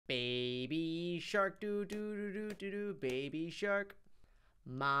Baby shark, do do do do do do, baby shark.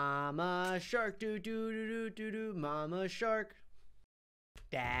 Mama shark, do do do do do do, mama shark.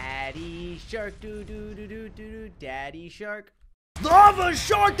 Daddy shark, do do do do do do, daddy shark. Lava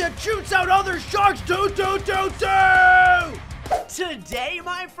shark that shoots out other sharks, do do do do! Today,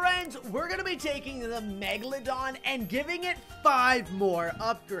 my friends, we're gonna be taking the Megalodon and giving it 5 more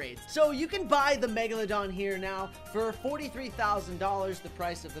upgrades. So you can buy the Megalodon here now for $43,000, the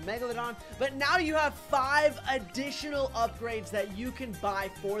price of the Megalodon, but now you have 5 additional upgrades that you can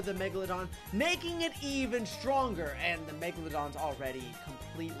buy for the Megalodon, making it even stronger, and the Megalodon's already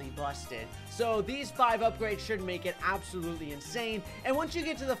completely busted. So these 5 upgrades should make it absolutely insane, and once you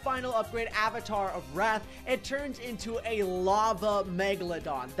get to the final upgrade, Avatar of Wrath, it turns into a lava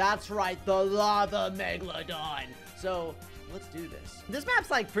Megalodon. That's right, the lava Megalodon. So let's do this. This map's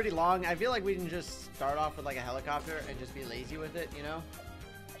like pretty long. I feel like we can just start off with like a helicopter and just be lazy with it, you know?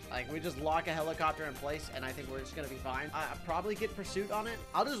 Like, we just lock a helicopter in place, and I think we're just gonna be fine. I'll probably get pursuit on it.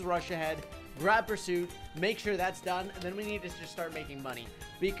 I'll just rush ahead, grab pursuit, make sure that's done, and then we need to just start making money.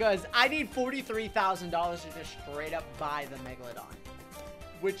 Because I need $43,000 to just straight up buy the Megalodon,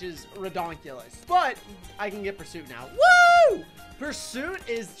 which is redonkulous. But I can get pursuit now. Woo! Pursuit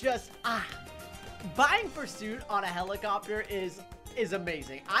is just, buying pursuit on a helicopter is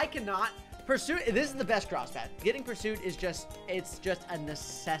amazing. I cannot... Pursuit, this is the best cross pad. Getting pursuit is just, it's just a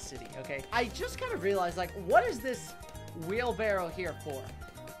necessity, okay? I just kind of realized, like, what is this wheelbarrow here for?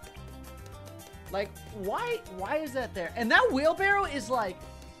 Like, why is that there? And that wheelbarrow is, like,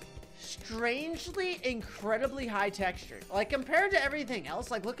 strangely, incredibly high textured. Like, compared to everything else,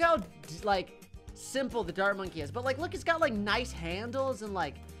 like, look how, like, simple the Dart Monkey is. But, like, look, it's got, like, nice handles and,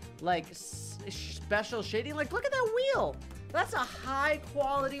 like special shading. Like, look at that wheel. That's a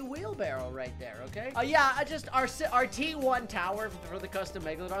high-quality wheelbarrow right there, okay? Yeah, our T1 tower for the custom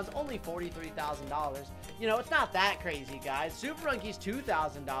Megalodon's only $43,000. You know, it's not that crazy, guys. Super Monkey's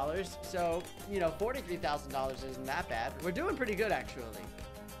 $2,000, so, you know, $43,000 isn't that bad. We're doing pretty good, actually.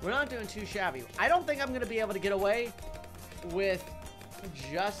 We're not doing too shabby. I don't think I'm going to be able to get away with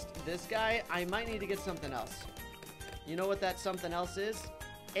just this guy. I might need to get something else. You know what that something else is?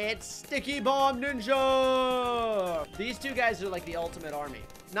 It's Sticky Bomb Ninja! These two guys are like the ultimate army.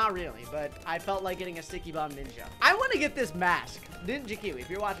 Not really, but I felt like getting a Sticky Bomb Ninja. I want to get this mask. Ninja Kiwi, if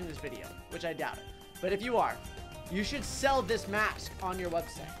you're watching this video, which I doubt it, but if you are, you should sell this mask on your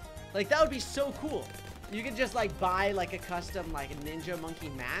website. Like, that would be so cool. You could just like buy like a custom like Ninja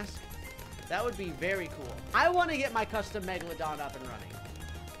Monkey mask. That would be very cool. I want to get my custom Megalodon up and running.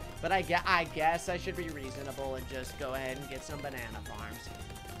 But I guess I should be reasonable and just go ahead and get some banana farms.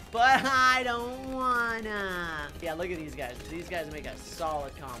 But I don't wanna. Yeah, look at these guys. These guys make a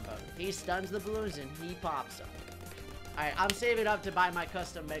solid combo. He stuns the balloons and he pops them. Alright, I'm saving up to buy my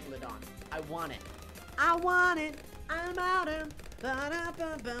custom Megalodon. I want it. I want it. I'm out of.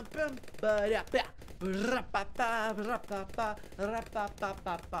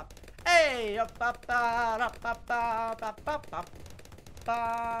 Hey!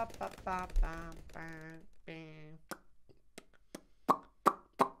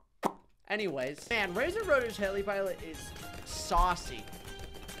 Anyways, man, Razor Rotor's Helipilot is saucy.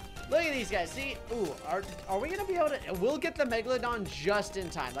 Look at these guys. See? Ooh, are we gonna be able to... We'll get the Megalodon just in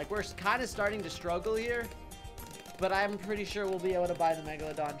time. Like, we're kind of starting to struggle here, but I'm pretty sure we'll be able to buy the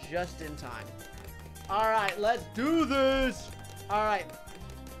Megalodon just in time. Alright, let's do this! Alright.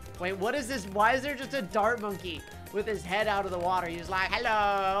 Wait, what is this? Why is there just a Dart Monkey with his head out of the water? He's like,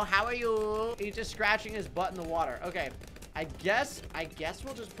 hello, how are you? He's just scratching his butt in the water. Okay. I guess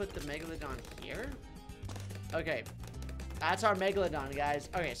we'll just put the Megalodon here. Okay. That's our Megalodon, guys.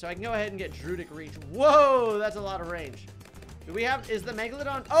 Okay, so I can go ahead and get Druidic Reach. Whoa, that's a lot of range. Do we have... Is the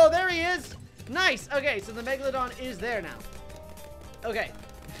Megalodon... Oh, there he is! Nice! Okay, so the Megalodon is there now. Okay.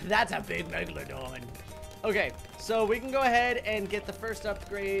 That's a big Megalodon. Okay, so we can go ahead and get the first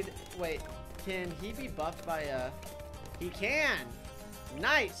upgrade. Wait, can he be buffed by a... He can!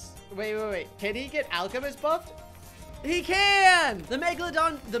 Nice! Wait. Can he get Alchemist buffed? He can! The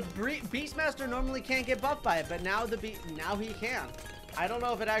Megalodon, the Beastmaster normally can't get buffed by it, but now now he can. I don't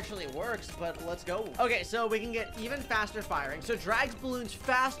know if it actually works, but let's go. Okay, so we can get even faster firing. So drags balloons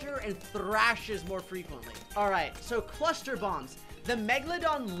faster and thrashes more frequently. All right, so cluster bombs. The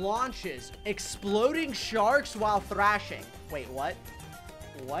Megalodon launches exploding sharks while thrashing. Wait, what?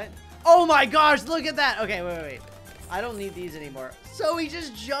 What? Oh my gosh, look at that. Okay, wait. I don't need these anymore. So he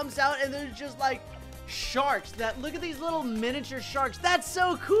just jumps out and there's just like sharks look at these little miniature sharks. That's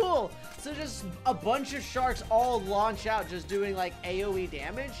so cool. So just a bunch of sharks all launch out just doing like AoE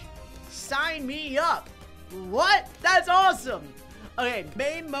damage. Sign me up. What? That's awesome. Okay,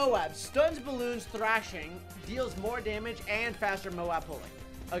 main Moab. Stuns balloons, thrashing, deals more damage, and faster Moab pulling.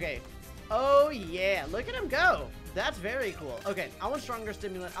 Okay. Oh, yeah. Look at him go. That's very cool. Okay, I want stronger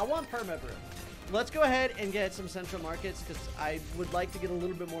stimulant. I want perma-brew. Let's go ahead and get some central markets because I would like to get a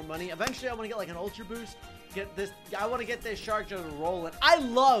little bit more money. Eventually, I want to get like an ultra boost. Get this. I want to get this shark just rolling. I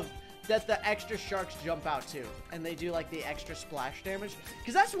love that the extra sharks jump out too, and they do like the extra splash damage.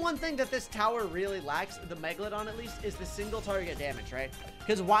 Because that's one thing that this tower really lacks, the Megalodon at least, is the single target damage, right?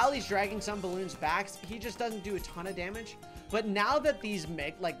 Because while he's dragging some balloons back, he just doesn't do a ton of damage. But now that these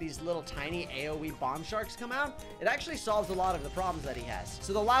these little tiny AoE bomb sharks come out, it actually solves a lot of the problems that he has.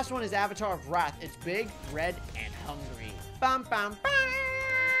 So the last one is Avatar of Wrath. It's big, red, and hungry. Bam, bam, bam.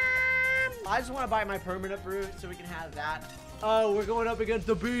 I just want to buy my permanent brew so we can have that. Oh, we're going up against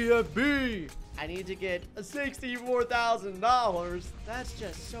the BFB. I need to get $64,000. That's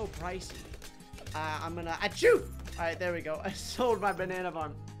just so pricey. I'm gonna achoo. All right, there we go. I sold my banana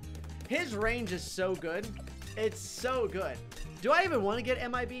farm. His range is so good. It's so good. Do I even want to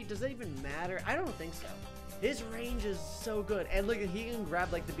get MIB? Does that even matter? I don't think so. His range is so good. And look, he can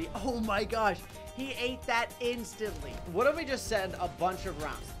grab like the B. Oh my gosh. He ate that instantly. What if we just send a bunch of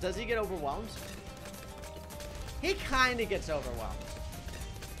rounds? Does he get overwhelmed? He kind of gets overwhelmed.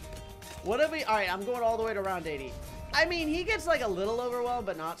 What if we... All right, I'm going all the way to round 80. I mean, he gets like a little overwhelmed,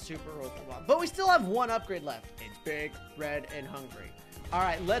 but not super overwhelmed. But we still have one upgrade left. It's big, red, and hungry. All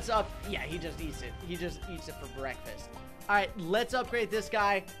right, let's up. Yeah, he just eats it. He just eats it for breakfast. All right, let's upgrade this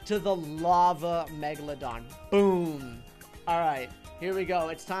guy to the lava Megalodon. Boom. All right, here we go.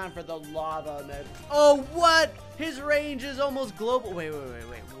 It's time for the lava Megalodon. Oh, what? His range is almost global. Wait.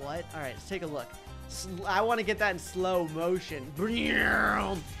 What? All right, let's take a look. I want to get that in slow motion.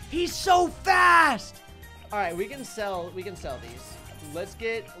 He's so fast. All right, we can sell these. Let's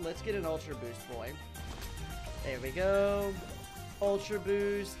get an ultra boost, boy. There we go. Ultra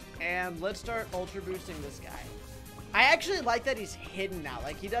boost, and let's start ultra boosting this guy. I actually like that he's hidden now.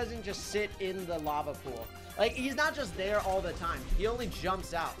 Like, he doesn't just sit in the lava pool. Like, he's not just there all the time. He only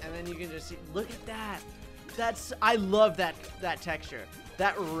jumps out, and then you can just see. Look at that. I love that texture.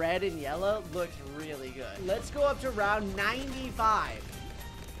 That red and yellow looks really good. Let's go up to round 95.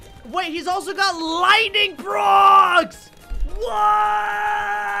 Wait, he's also got lightning procs.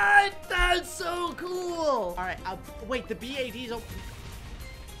 What? That's so cool. All right, wait, the BAD's open.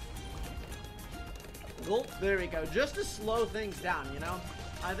 Gulp. There we go. Just to slow things down, you know?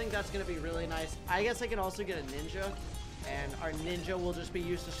 I think that's going to be really nice. I guess I can also get a ninja, and our ninja will just be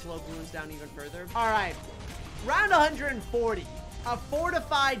used to slow balloons down even further. All right, round 140. A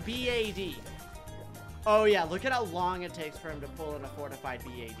fortified BAD. Oh, yeah, look at how long it takes for him to pull in a fortified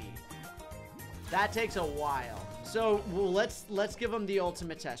BAD. That takes a while. So, well, let's give him the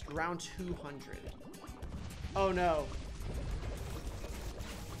ultimate test. Round 200. Oh, no.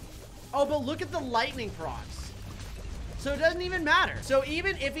 Oh, but look at the lightning procs. So it doesn't even matter. So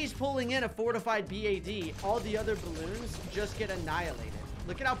even if he's pulling in a fortified BAD, all the other balloons just get annihilated.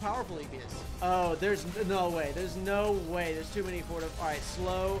 Look at how powerful he is. Oh, there's no way. There's no way. There's too many fortified. All right,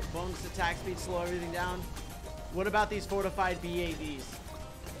 slow. Bonus attack speed, slow everything down. What about these fortified BADs?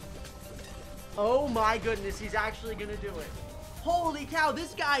 Oh my goodness, he's actually gonna do it. Holy cow,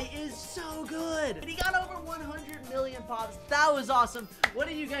 this guy is so good. And he got over 100 million pops. That was awesome. What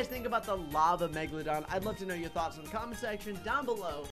do you guys think about the lava Megalodon? I'd love to know your thoughts in the comment section down below.